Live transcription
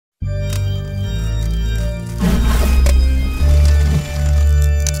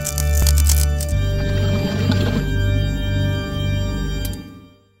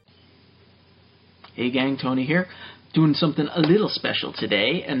Hey gang, Tony here, doing something a little special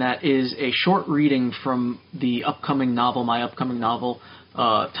today, and that is a short reading from the upcoming novel, my upcoming novel,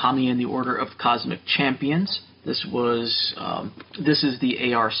 Tommy and the Order of Cosmic Champions. This is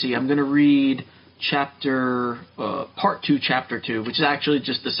the ARC. I'm going to read part 2, chapter 2, which is actually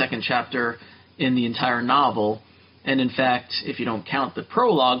just the second chapter in the entire novel. And in fact, if you don't count the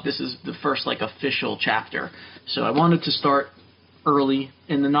prologue, this is the first official chapter. So I wanted to start early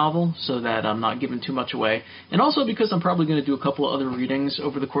in the novel so that I'm not giving too much away. And also because I'm probably going to do a couple of other readings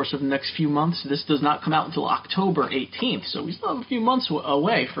over the course of the next few months. This does not come out until October 18th, so we still have a few months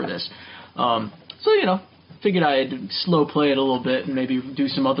away for this. Figured I'd slow play it a little bit and maybe do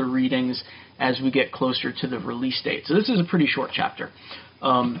some other readings as we get closer to the release date. So this is a pretty short chapter.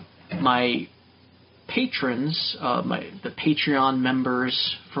 My patrons, the Patreon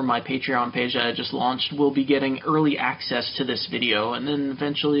members for my Patreon page that I just launched will be getting early access to this video, and then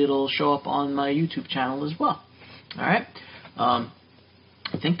eventually it'll show up on my YouTube channel as well. Alright? I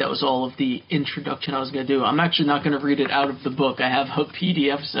think that was all of the introduction I was going to do. I'm actually not going to read it out of the book. I have a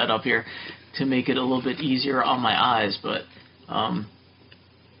PDF set up here to make it a little bit easier on my eyes, but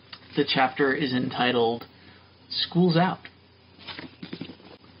the chapter is entitled School's Out.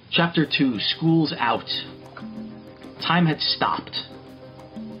 Chapter 2, School's Out. Time had stopped.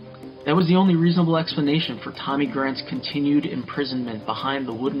 That was the only reasonable explanation for Tommy Grant's continued imprisonment behind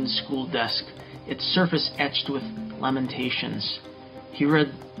the wooden school desk, its surface etched with lamentations. He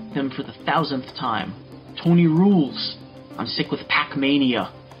read them for the 1000th time. Tony rules. I'm sick with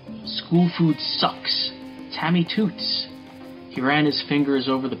Pac-Mania. School food sucks. Tammy toots. He ran his fingers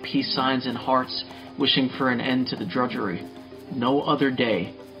over the peace signs and hearts, wishing for an end to the drudgery. No other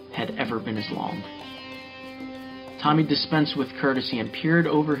day had ever been as long. Tommy dispensed with courtesy and peered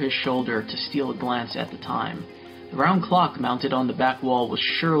over his shoulder to steal a glance at the time. The round clock mounted on the back wall was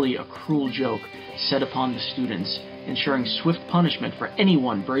surely a cruel joke set upon the students, ensuring swift punishment for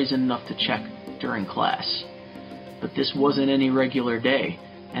anyone brazen enough to check during class. But this wasn't any regular day,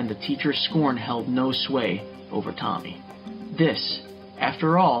 and the teacher's scorn held no sway over Tommy. This,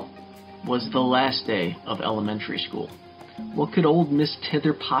 after all, was the last day of elementary school. What could old Miss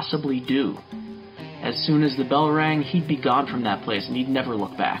Tither possibly do? As soon as the bell rang, he'd be gone from that place, and he'd never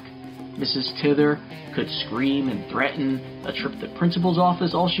look back. Mrs. Tither could scream and threaten a trip to the principal's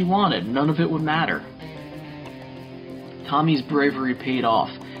office all she wanted. None of it would matter. Tommy's bravery paid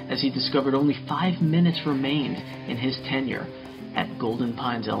off, as he discovered only 5 minutes remained in his tenure at Golden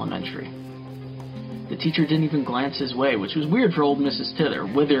Pines Elementary. The teacher didn't even glance his way, which was weird for old Mrs. Tither,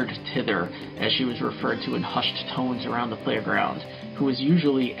 Withered Tither, as she was referred to in hushed tones around the playground, who was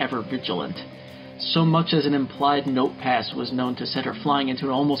usually ever vigilant. So much as an implied note pass was known to set her flying into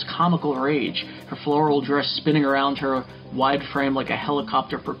an almost comical rage, her floral dress spinning around her wide frame like a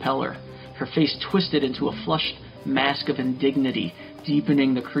helicopter propeller, her face twisted into a flushed mask of indignity,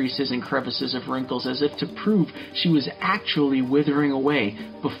 deepening the creases and crevices of wrinkles as if to prove she was actually withering away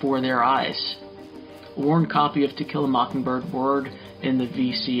before their eyes. A worn copy of To Kill a Mockingbird whirred in the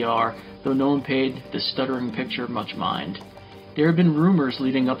VCR, though no one paid the stuttering picture much mind. There had been rumors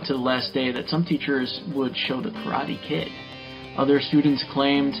leading up to the last day that some teachers would show The Karate Kid. Other students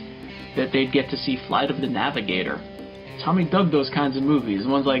claimed that they'd get to see Flight of the Navigator. Tommy dug those kinds of movies,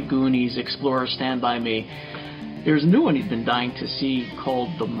 ones like Goonies, Explorer, Stand By Me. There's a new one he'd been dying to see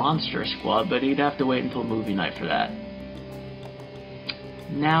called The Monster Squad, but he'd have to wait until movie night for that.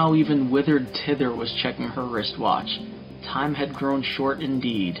 Now even withered Tither was checking her wristwatch. Time had grown short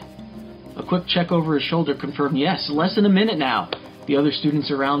indeed. A quick check over his shoulder confirmed, yes, less than a minute now. The other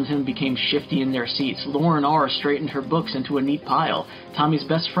students around him became shifty in their seats. Lauren R. straightened her books into a neat pile. Tommy's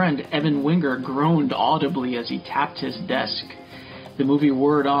best friend, Evan Winger, groaned audibly as he tapped his desk. The movie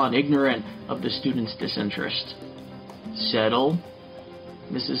whirred on, ignorant of the students' disinterest. Settle.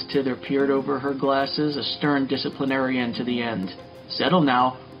 Mrs. Tither peered over her glasses, a stern disciplinarian to the end. Settle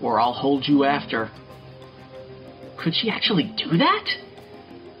now, or I'll hold you after. Could she actually do that?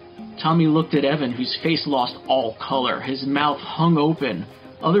 Tommy looked at Evan, whose face lost all color. His mouth hung open.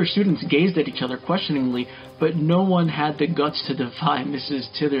 Other students gazed at each other questioningly, but no one had the guts to defy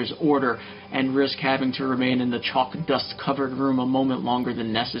Mrs. Tither's order and risk having to remain in the chalk dust-covered room a moment longer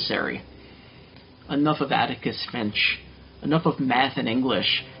than necessary. Enough of Atticus Finch. Enough of math and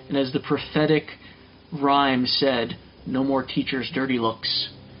English. And as the prophetic rhyme said, no more teachers' dirty looks.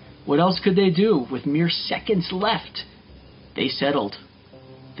 What else could they do with mere seconds left? They settled.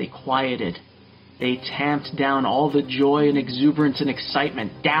 They quieted. They tamped down all the joy and exuberance and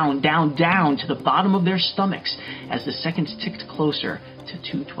excitement, down, down, down to the bottom of their stomachs as the seconds ticked closer to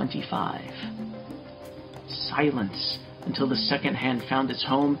 2:25. Silence until the second hand found its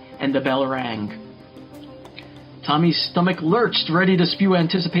home and the bell rang. Tommy's stomach lurched, ready to spew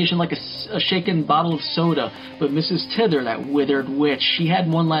anticipation like a shaken bottle of soda. But Mrs. Tither, that withered witch, she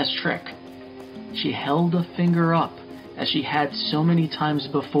had one last trick. She held a finger up, as she had so many times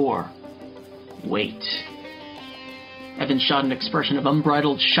before. Wait. Evan shot an expression of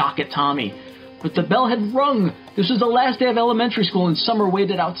unbridled shock at Tommy. But the bell had rung. This was the last day of elementary school, and Summer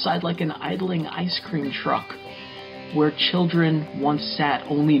waited outside like an idling ice cream truck. Where children once sat,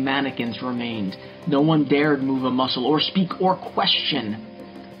 only mannequins remained. No one dared move a muscle or speak or question.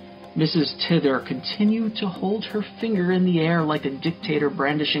 Mrs. Tither continued to hold her finger in the air like a dictator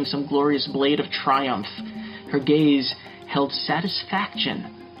brandishing some glorious blade of triumph. Her gaze held satisfaction,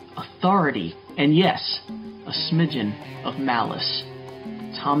 authority, and yes, a smidgen of malice.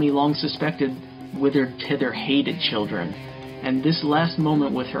 Tommy long suspected withered Tither hated children, and this last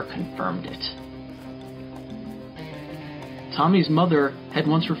moment with her confirmed it. Tommy's mother had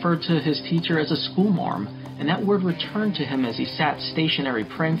once referred to his teacher as a schoolmarm, and that word returned to him as he sat stationary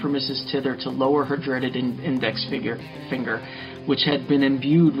praying for Mrs. Tither to lower her dreaded index finger, which had been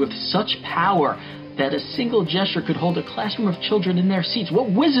imbued with such power that a single gesture could hold a classroom of children in their seats. What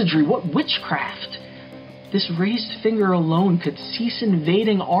wizardry, what witchcraft! This raised finger alone could cease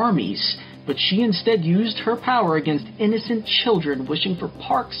invading armies, but she instead used her power against innocent children wishing for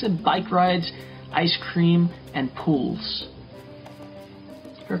parks and bike rides, ice cream, and pools.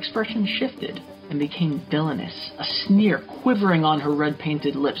 Her expression shifted and became villainous, a sneer quivering on her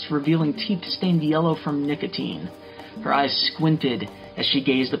red-painted lips, revealing teeth stained yellow from nicotine. Her eyes squinted as she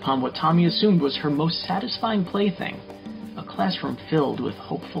gazed upon what Tommy assumed was her most satisfying plaything, a classroom filled with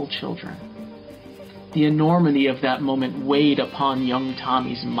hopeful children. The enormity of that moment weighed upon young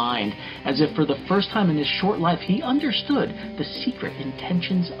Tommy's mind, as if for the first time in his short life he understood the secret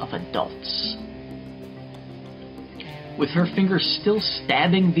intentions of adults. With her fingers still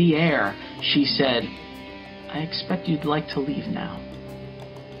stabbing the air, she said, "I expect you'd like to leave now."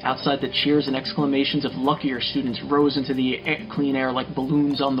 Outside, the cheers and exclamations of luckier students rose into the clean air like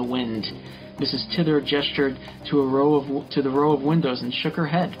balloons on the wind. Mrs. Tither gestured to the row of windows and shook her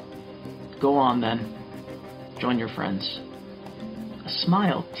head. "Go on, then. Join your friends." A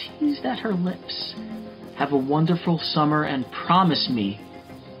smile teased at her lips. "Have a wonderful summer and promise me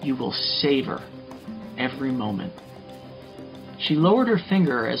you will savor every moment." She lowered her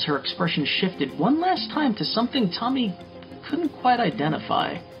finger as her expression shifted one last time to something Tommy couldn't quite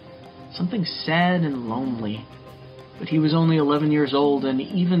identify. Something sad and lonely. But he was only 11 years old, and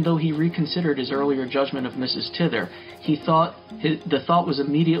even though he reconsidered his earlier judgment of Mrs. Tither, the thought was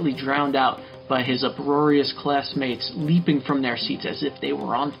immediately drowned out by his uproarious classmates leaping from their seats as if they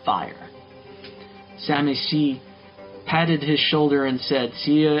were on fire. Sammy C. patted his shoulder and said,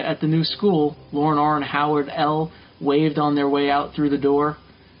 "See you at the new school." Lauren R. and Howard L. waved on their way out through the door.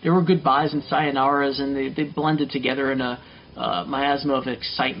 There were goodbyes and sayonaras, and they blended together in a miasma of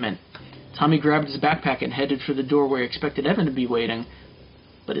excitement. Tommy grabbed his backpack and headed for the door where he expected Evan to be waiting,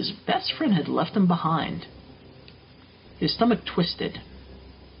 but his best friend had left him behind. His stomach twisted.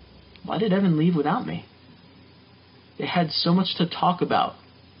 Why did Evan leave without me? They had so much to talk about.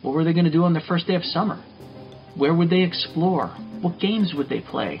 What were they going to do on their first day of summer? Where would they explore? What games would they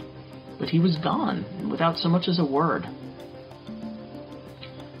play? But he was gone, and without so much as a word.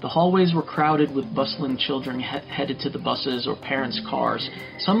 The hallways were crowded with bustling children headed to the buses or parents' cars.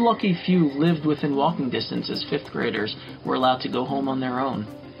 Some lucky few lived within walking distance as fifth graders were allowed to go home on their own.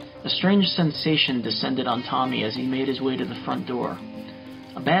 A strange sensation descended on Tommy as he made his way to the front door.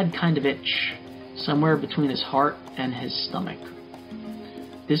 A bad kind of itch, somewhere between his heart and his stomach.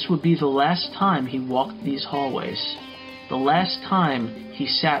 This would be the last time he walked these hallways. The last time he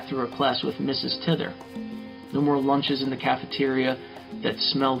sat through a class with Mrs. Tither. No more lunches in the cafeteria that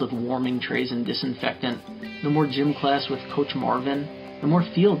smelled of warming trays and disinfectant. No more gym class with Coach Marvin. No more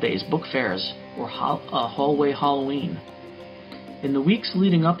field days, book fairs, or a hallway Halloween. In the weeks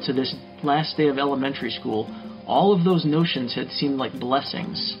leading up to this last day of elementary school, all of those notions had seemed like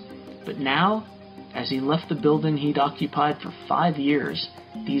blessings. But now, as he left the building he'd occupied for 5 years,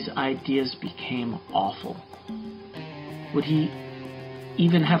 these ideas became awful. Would he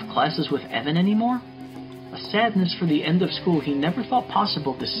even have classes with Evan anymore? A sadness for the end of school he never thought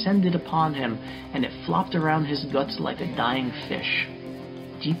possible descended upon him, and it flopped around his guts like a dying fish.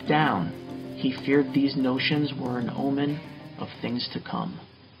 Deep down, he feared these notions were an omen of things to come.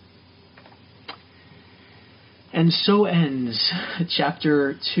 And so ends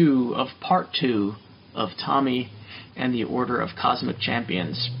Chapter 2 of Part 2 of Tommy and the Order of Cosmic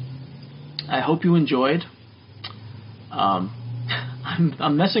Champions. I hope you enjoyed.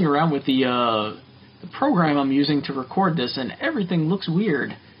 I'm messing around with the program I'm using to record this, and everything looks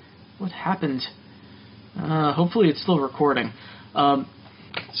weird. What happened? Hopefully it's still recording.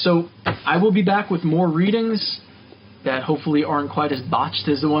 So I will be back with more readings that hopefully aren't quite as botched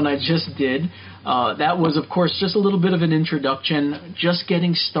as the one I just did. That was, of course, just a little bit of an introduction, just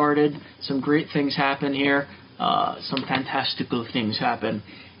getting started. Some great things happen here. Some fantastical things happen.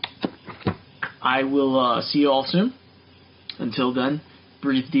 I will see you all soon. Until then,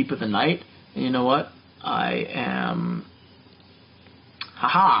 breathe deep of the night. And you know what? I am...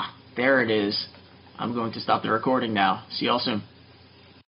 Haha! There it is. I'm going to stop the recording now. See you all soon.